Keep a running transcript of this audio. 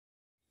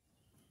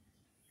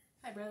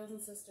Hi brothers and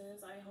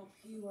sisters, I hope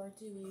you are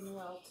doing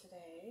well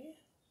today.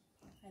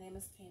 My name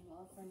is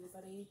Pamela. For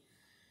anybody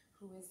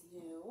who is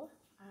new,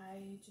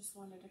 I just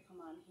wanted to come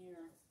on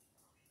here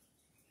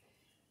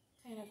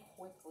kind of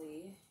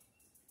quickly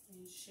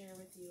and share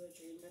with you a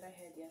dream that I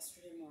had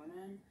yesterday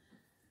morning.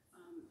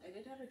 I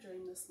did have a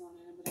dream this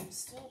morning, but I'm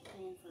still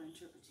praying for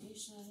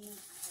interpretation. I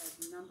had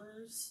three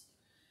numbers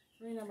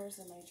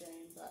in my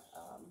dream, but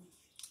I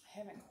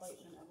haven't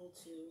quite been able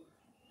to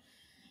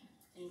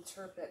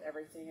interpret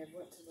everything. I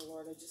went to the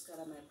Lord. I just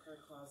got out of my prayer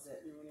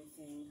closet, and the only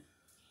thing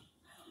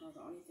I don't know,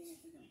 the only thing I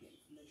think I'm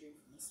getting from the dream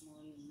from this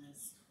morning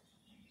is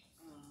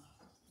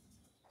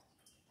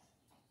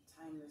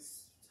time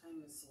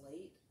is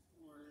late,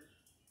 or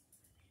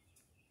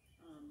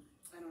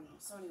I don't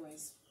know. So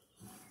anyways,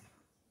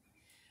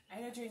 I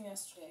had a dream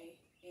yesterday,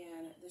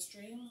 and this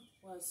dream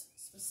was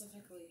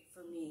specifically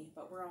for me,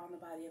 but we're all in the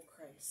body of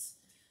Christ.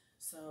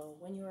 So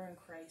when you are in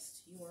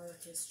Christ, you are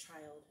his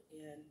child,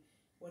 and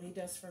what he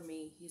does for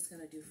me, he's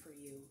going to do for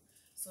you.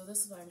 So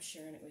this is why I'm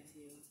sharing it with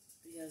you,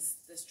 because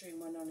this dream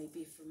wouldn't only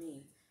be for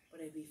me, but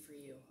it'd be for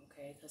you,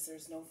 okay? Because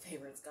there's no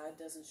favorites. God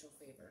doesn't show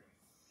favor.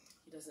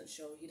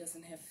 He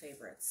doesn't have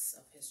favorites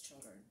of his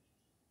children.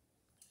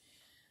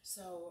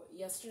 So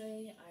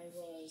yesterday I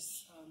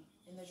was,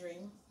 in the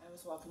dream, I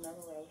was walking down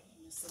the road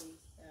in the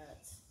city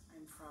that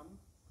I'm from,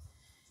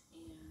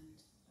 and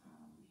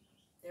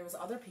there was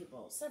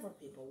several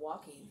people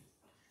walking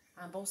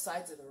on both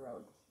sides of the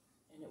road,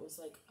 and it was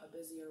like a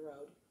busier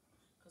road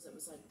because it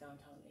was like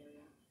downtown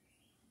area.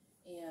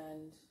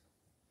 And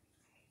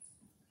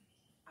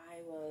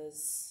I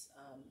was,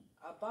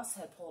 a bus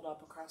had pulled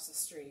up across the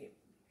street,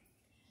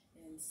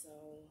 and so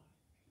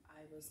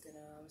I was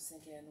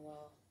thinking,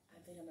 well, I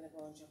think I'm going to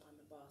go and jump on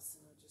the bus,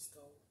 and I'll just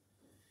go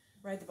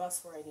ride the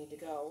bus where I need to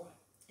go.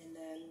 And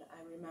then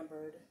I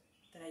remembered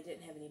that I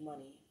didn't have any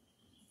money.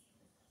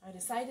 I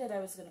decided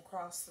I was going to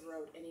cross the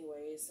road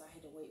anyways, so I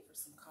had to wait for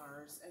some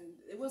cars. And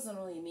it wasn't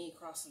only me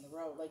crossing the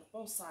road, like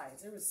both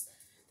sides. There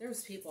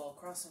was people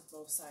crossing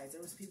both sides.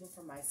 There was people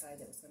from my side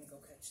that was going to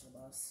go catch the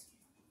bus.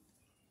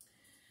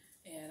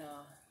 And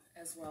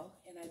as well,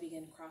 and I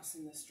began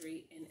crossing the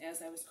street, and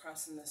as I was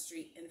crossing the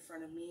street, in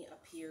front of me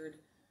appeared,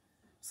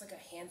 it's like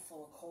a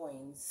handful of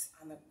coins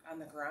on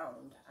the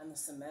ground, on the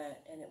cement,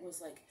 and it was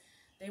like,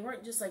 they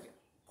weren't just like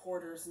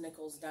quarters,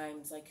 nickels,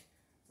 dimes, like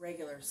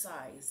regular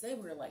size. They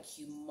were like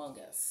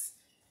humongous,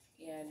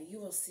 and you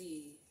will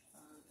see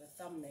the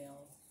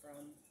thumbnail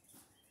from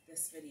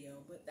this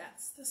video, but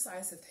that's the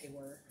size that they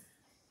were.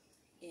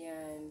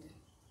 And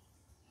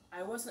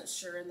I wasn't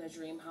sure in the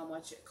dream how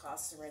much it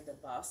cost to ride the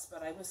bus,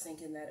 but I was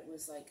thinking that it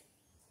was like,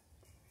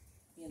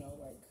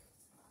 like,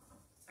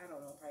 I don't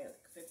know, probably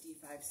like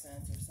 55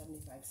 cents or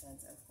 75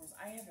 cents. And of course,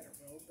 I haven't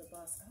rode the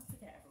bus. I don't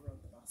think I ever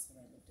rode the bus when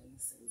I lived in the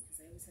city,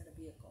 because I always had a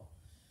vehicle.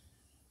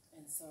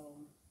 And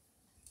so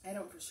I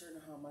don't for sure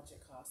know how much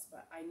it cost,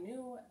 but I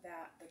knew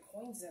that the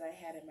coins that I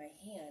had in my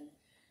hand,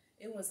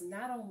 it was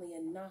not only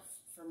enough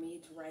for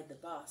me to ride the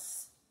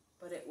bus,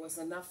 but it was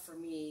enough for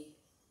me.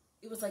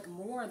 It was like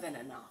more than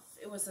enough.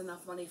 It was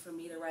enough money for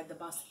me to ride the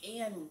bus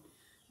and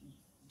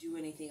do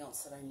anything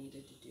else that I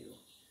needed to do.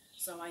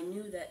 So I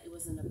knew that it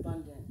was an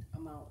abundant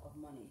amount of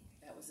money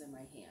that was in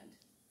my hand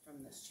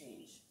from this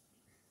change.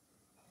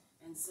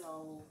 And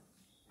so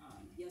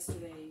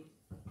yesterday,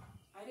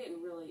 I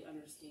didn't really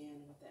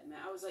understand what that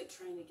meant. I was like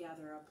trying to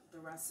gather up the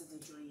rest of the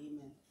dream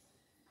and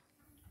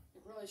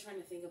really trying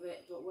to think of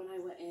it. But when I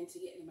went in to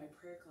get in my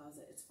prayer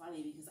closet, it's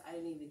funny because I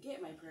didn't even get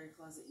in my prayer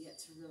closet yet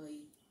to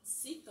really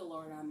seek the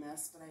Lord on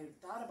this, but I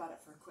thought about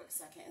it for a quick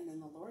second, and then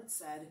the Lord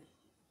said,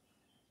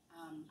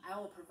 I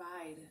will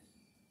provide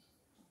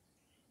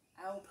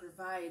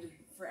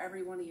for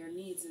every one of your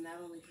needs, and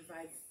not only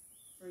provide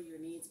for your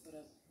needs, but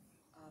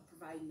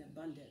provide in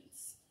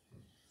abundance.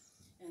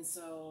 And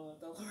so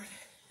the Lord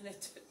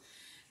had to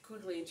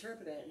quickly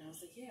interpret it, and I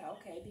was like, yeah,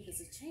 okay, because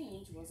the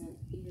change wasn't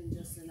even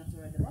just enough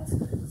to ride the bus,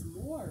 but it was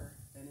more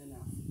than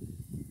enough.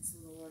 So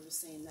the Lord was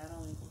saying, not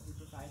only will he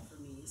provide for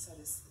me, so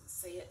to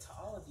say it to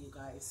all of you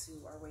guys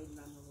who are waiting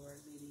on the Lord.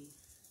 Maybe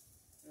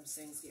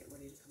things get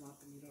ready to come up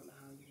and you don't know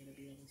how you're going to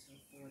be able to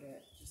afford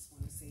it. Just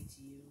want to say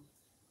to you,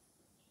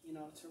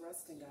 to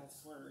rest in God's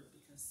word,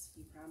 because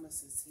he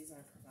promises he's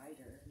our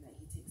provider and that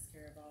he takes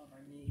care of all of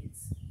our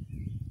needs.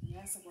 And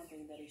that's the one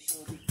thing that he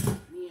showed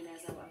me, and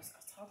as I was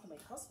talking to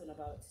my husband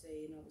about it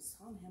today, and I was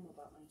telling him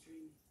about my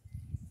dream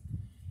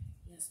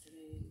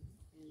yesterday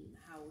and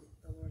how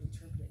the Lord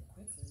interpreted it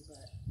quickly,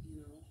 but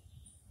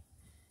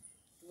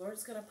the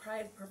Lord's going to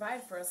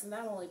provide for us, and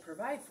not only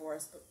provide for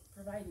us, but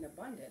provide in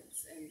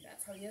abundance. And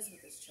that's how he is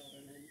with his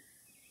children. And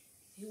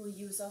he will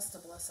use us to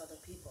bless other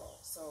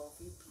people. So if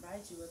he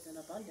provides you with an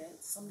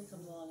abundance, somebody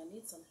comes along and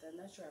needs something,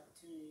 that's your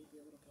opportunity to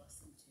be able to bless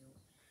them too.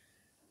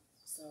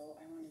 So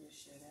I wanted to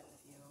share that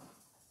with you.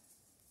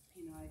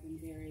 I've been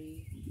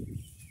very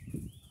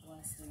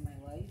blessed in my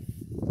life.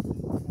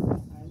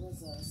 I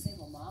was a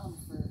single mom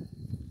for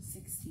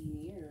 16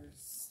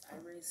 years. I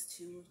raised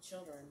 2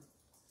 children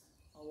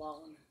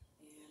alone.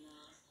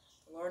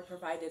 The Lord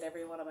provided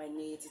every one of my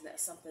needs, and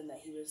that's something that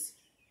he was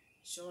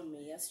showing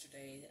me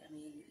yesterday. I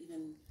mean,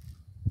 even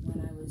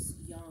when I was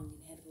young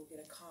and had to go get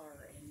a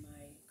car, and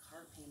my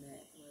car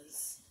payment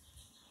was,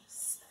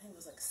 I think it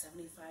was like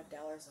 $75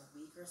 a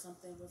week or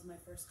something was my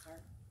first car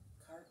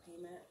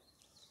payment.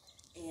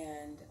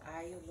 And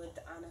I lived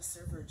on a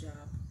server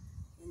job,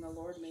 and the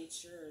Lord made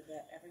sure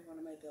that every one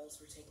of my bills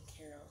were taken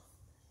care of.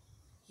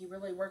 He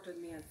really worked with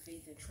me on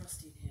faith and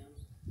trusting Him.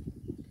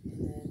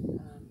 And then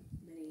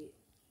many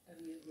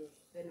of you who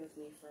have been with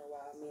me for a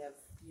while may have,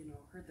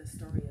 heard the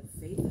story of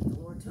faith that the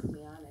Lord took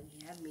me on, and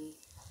He had me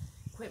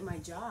quit my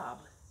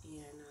job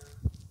and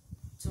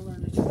to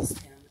learn to trust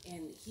Him.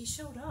 And He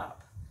showed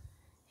up.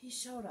 He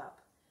showed up.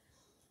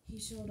 He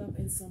showed up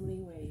in so many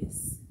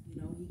ways.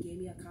 He gave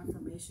me a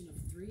confirmation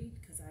of 3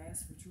 because I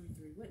asked for 2 or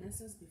 3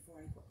 witnesses before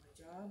I quit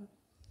my job.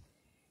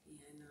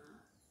 And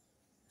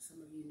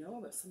some of you know,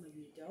 but some of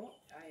you don't.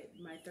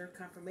 My 3rd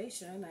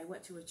confirmation, I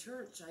went to a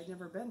church I'd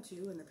never been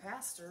to, and the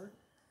pastor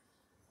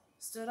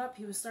stood up.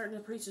 He was starting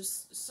to preach a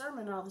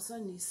sermon. All of a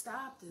sudden, he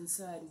stopped and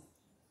said,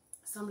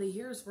 "Somebody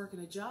here is working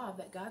a job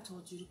that God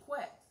told you to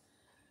quit."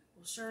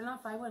 Well, sure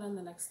enough, I went in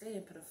the next day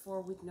and put a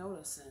 4-week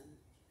notice in.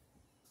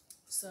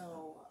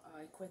 So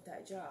I quit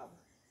that job.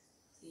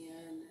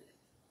 And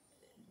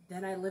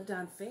then I lived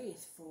on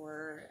faith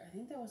for, I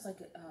think that was like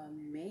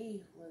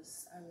May I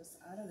was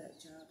out of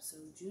that job. So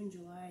June,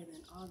 July, and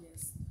then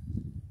August,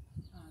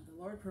 the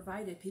Lord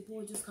provided. People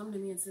would just come to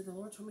me and say, "The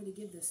Lord told me to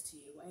give this to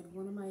you." I had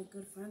one of my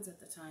good friends at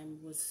the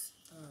time was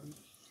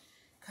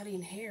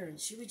cutting hair, and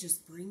she would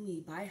just bring me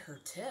by her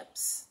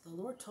tips. The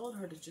Lord told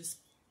her to just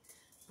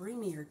bring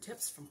me her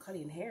tips from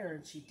cutting hair,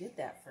 and she did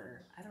that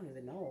for, I don't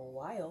even know, a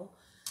while.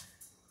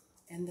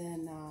 And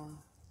then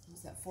it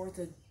was that 4th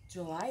of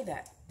July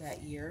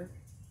that year,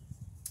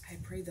 I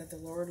prayed that the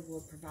Lord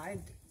would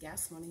provide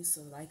gas money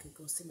so that I could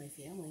go see my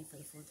family for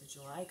the 4th of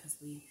July, because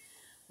we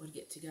would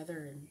get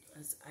together, and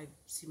as I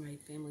see my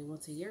family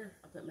once a year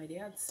up at my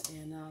dad's.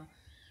 And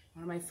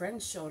one of my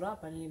friends showed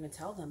up. I didn't even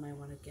tell them I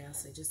wanted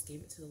gas. I just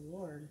gave it to the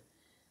Lord.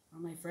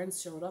 One of my friends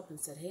showed up and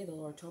said, "Hey, the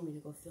Lord told me to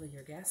go fill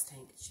your gas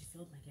tank." She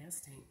filled my gas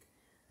tank.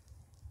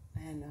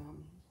 And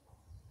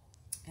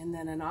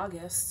then in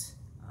August,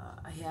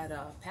 I had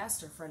a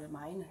pastor friend of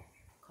mine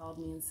called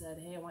me and said,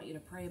 "Hey, I want you to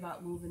pray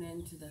about moving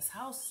into this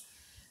house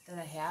that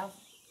I have,"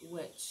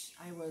 which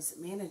I was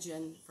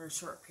managing for a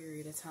short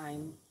period of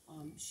time.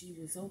 She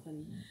was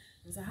open.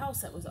 It was a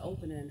house that was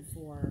opening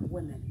for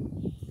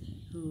women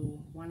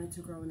who wanted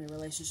to grow in their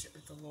relationship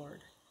with the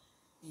Lord.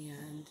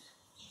 And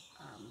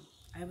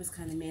I was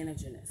kind of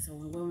managing it. So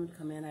when women would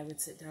come in, I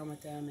would sit down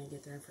with them and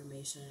get their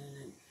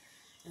information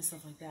and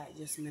stuff like that,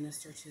 just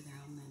minister to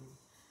them.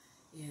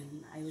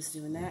 And I was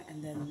doing that,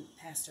 and then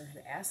Pastor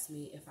had asked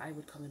me if I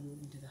would come and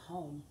move into the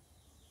home.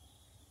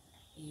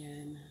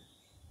 And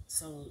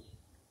so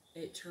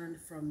it turned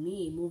from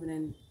me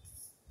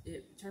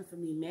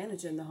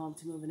managing the home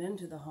to moving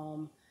into the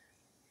home,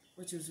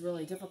 which was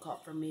really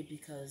difficult for me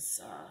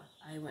because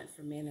I went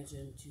from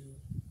managing to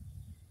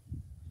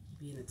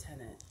being a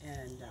tenant,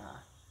 and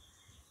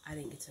I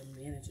didn't get to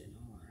manage it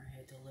no more. I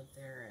had to live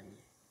there and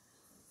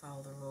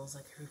follow the rules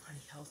like everybody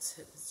else.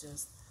 It was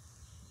just,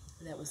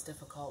 that was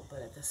difficult,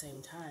 but at the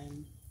same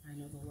time, I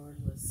know the Lord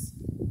was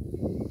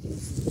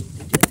using me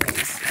to do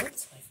things.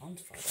 Oops, my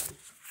phone's falling.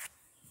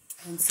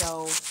 And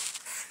so,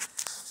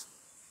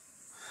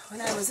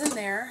 when I was in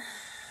there,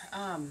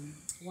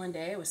 one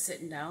day I was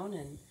sitting down,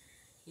 and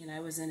I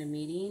was in a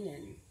meeting,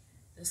 and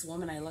this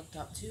woman I looked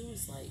up to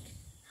was like,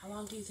 "How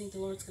long do you think the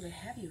Lord's going to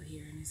have you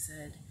here?" And I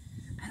said,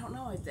 "I don't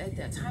know. At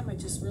that time, I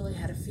just really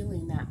had a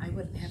feeling that I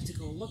wouldn't have to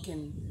go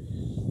looking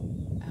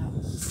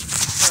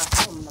for a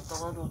home, that the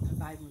Lord would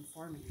provide one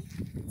for me."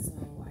 And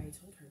so I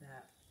told her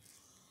that.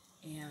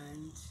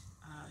 And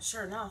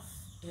sure enough,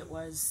 that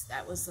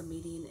was the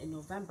meeting in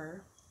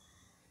November.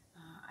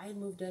 I had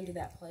moved into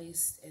that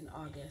place in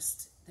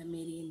August. The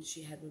meeting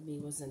she had with me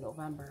was in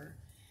November.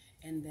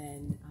 And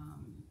then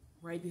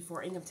right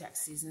before income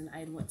tax season, I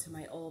had went to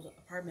my old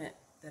apartment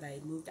that I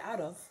had moved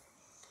out of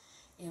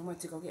and went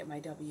to go get my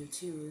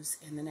W-2s,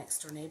 and the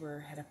next door neighbor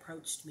had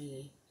approached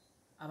me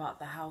about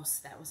the house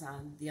that was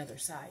on the other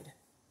side.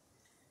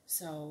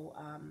 So,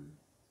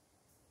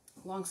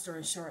 long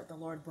story short, the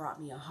Lord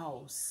brought me a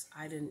house.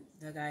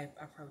 The guy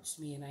approached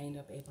me, and I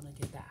ended up able to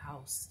get that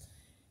house.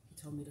 He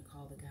told me to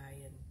call the guy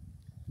and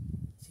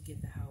to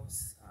get the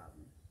house,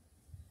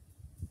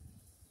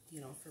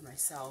 for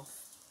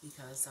myself,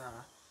 because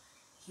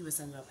he was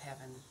ended up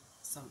having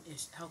some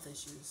health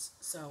issues.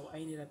 So I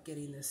ended up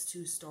getting this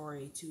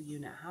 2-story,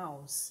 2-unit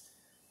house,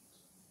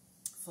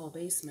 full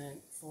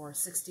basement, for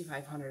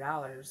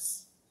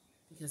 $6,500,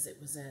 because it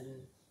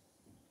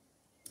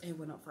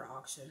went up for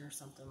auction or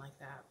something like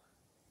that.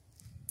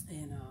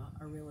 And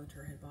a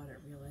realtor had bought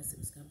it, realized it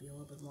was going to be a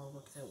little bit more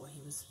work than what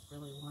he was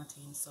really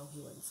wanting, so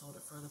he went and sold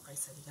it for the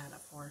price that he got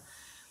it for.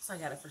 So I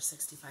got it for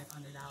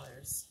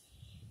 $6,500.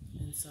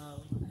 And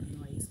so,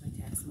 I used my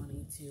tax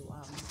money to,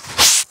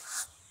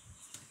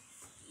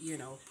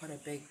 put a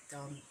big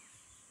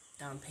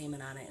down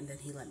payment on it, and then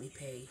he let me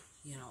pay,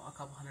 a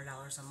couple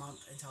 $100s a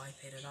month until I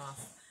paid it off.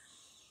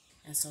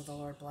 And so the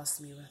Lord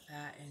blessed me with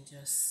that, and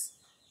just,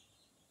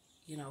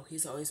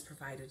 he's always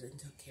provided and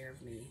took care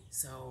of me.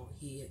 So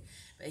he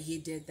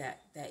did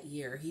that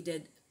year. He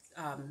did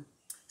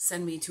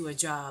send me to a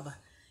job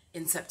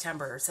in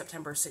September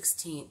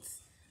 16th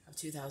of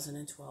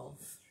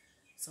 2012.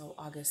 So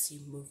August,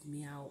 he moved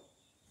me out.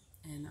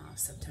 In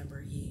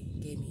September, he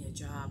gave me a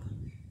job,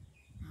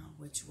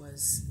 which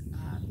was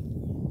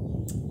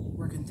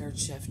working third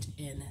shift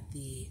in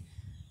the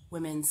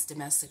women's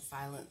domestic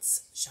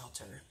violence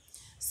shelter.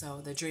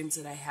 So the dreams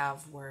that I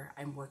have where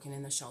I'm working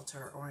in the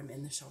shelter or I'm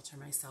in the shelter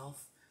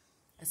myself,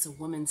 it's a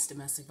women's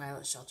domestic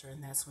violence shelter,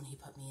 and that's when he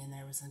put me in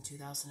there. It was in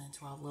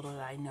 2012. Little did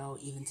I know,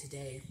 even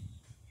today,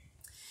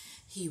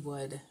 he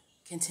would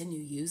continue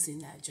using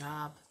that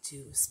job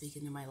to speak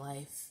into my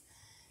life.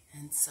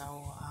 And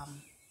so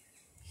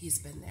he's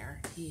been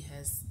there. He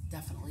has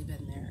definitely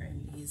been there,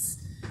 and he's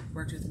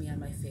worked with me on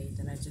my faith,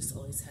 and I've just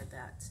always had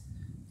that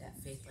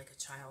faith like a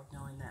child,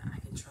 knowing that I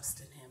can trust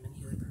in him and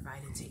he would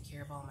provide and take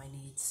care of all my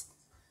needs.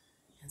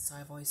 And so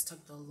I've always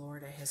took the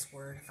Lord at his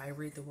word. If I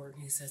read the word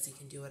and he says he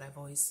can do it, I've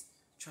always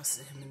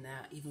trusted him in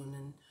that.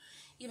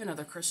 Even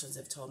other Christians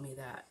have told me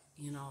that,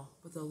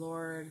 with the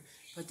Lord,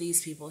 put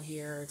these people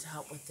here to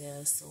help with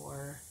this,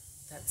 or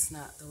that's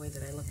not the way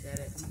that I looked at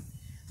it. And,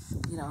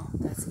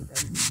 that's even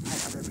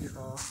had other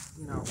people,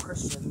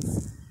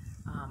 Christians,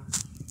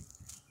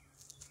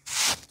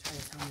 try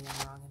to tell me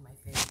I'm wrong in my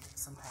faith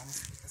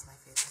sometimes, because my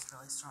faith is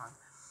really strong.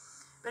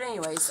 But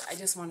anyways, I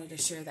just wanted to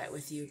share that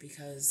with you,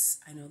 because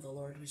I know the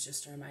Lord was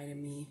just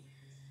reminding me,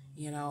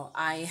 in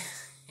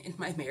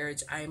my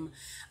marriage, I'm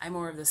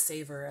more of the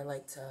saver. I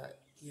like to,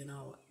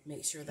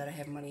 make sure that I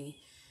have money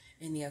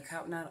in the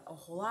account, not a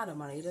whole lot of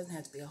money. It doesn't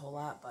have to be a whole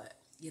lot, but,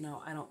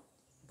 I don't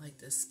like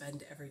to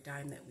spend every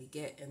dime that we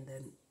get and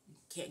then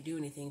can't do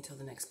anything till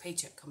the next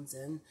paycheck comes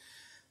in.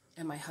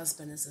 And my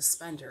husband is a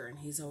spender, and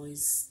he's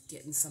always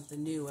getting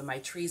something new. And my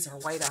trees are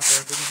white out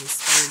there because he's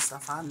spraying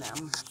stuff on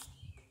them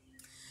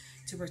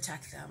to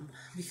protect them.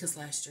 Because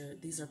last year,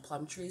 these are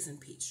plum trees and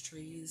peach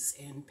trees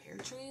and pear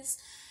trees.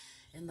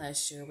 And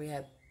last year we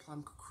had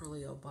plum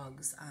curlio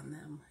bugs on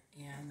them.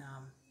 And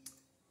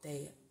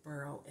they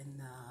burrow in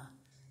the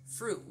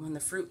fruit when the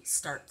fruit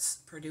starts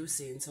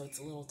producing. So it's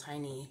a little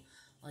tiny,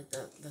 like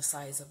the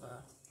size of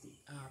a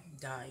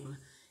dime.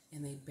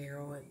 And they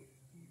burrow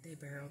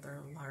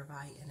their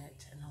larvae in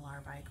it, and the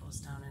larvae goes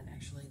down and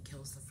actually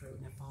kills the fruit,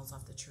 and it falls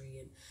off the tree.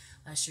 And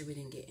last year we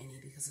didn't get any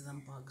because of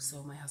them bugs.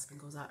 So my husband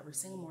goes out every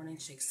single morning,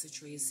 shakes the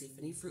trees, see if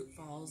any fruit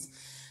falls,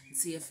 and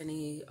see if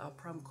any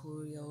plum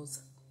curlios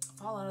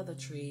fall out of the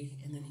tree,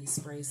 and then he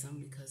sprays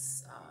them,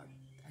 because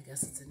I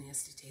guess it's a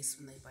nasty taste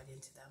when they bite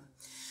into them.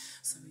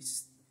 So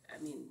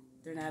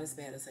they're not as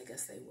bad as I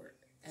guess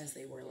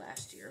they were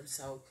last year.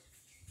 So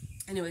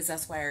anyways,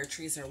 that's why our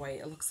trees are white.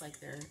 It looks like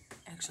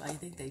I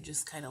think they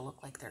just kind of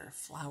look like they're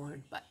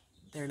flowered, but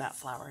they're not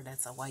flowered.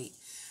 That's a white,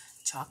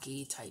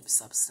 chalky type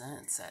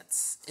substance.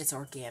 It's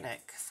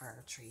organic for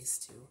our trees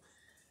to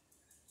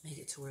make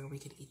it to where we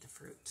can eat the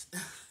fruit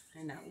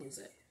and not lose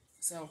it.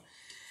 So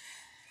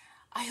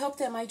I hope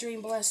that my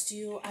dream blessed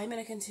you. I'm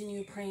going to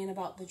continue praying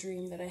about the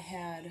dream that I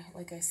had.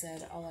 Like I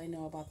said, all I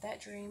know about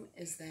that dream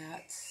is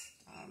that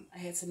I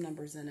had some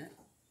numbers in it.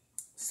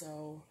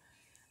 So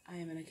I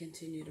am going to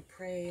continue to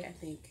pray. I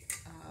think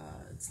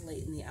it's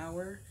late in the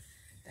hour.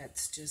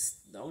 That's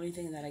just the only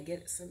thing that I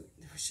get.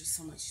 There was just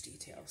so much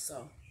detail.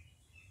 So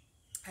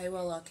I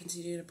will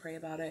continue to pray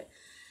about it.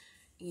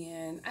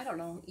 And I don't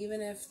know,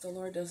 even if the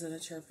Lord doesn't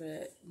interpret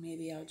it,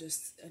 maybe I'll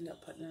just end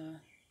up putting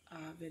a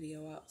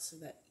video out so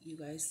that you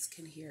guys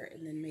can hear it.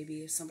 And then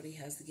maybe if somebody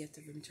has the gift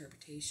of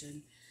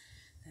interpretation,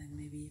 then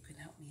maybe you can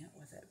help me out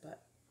with it.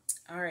 But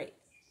all right.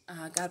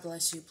 God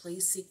bless you.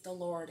 Please seek the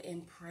Lord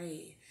and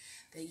pray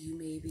that you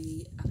may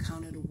be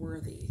accounted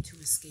worthy to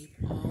escape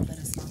all that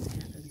is about to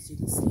happen, so you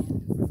can stand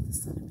in front of the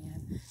Son of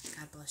Man.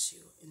 God bless you.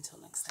 Until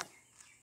next time.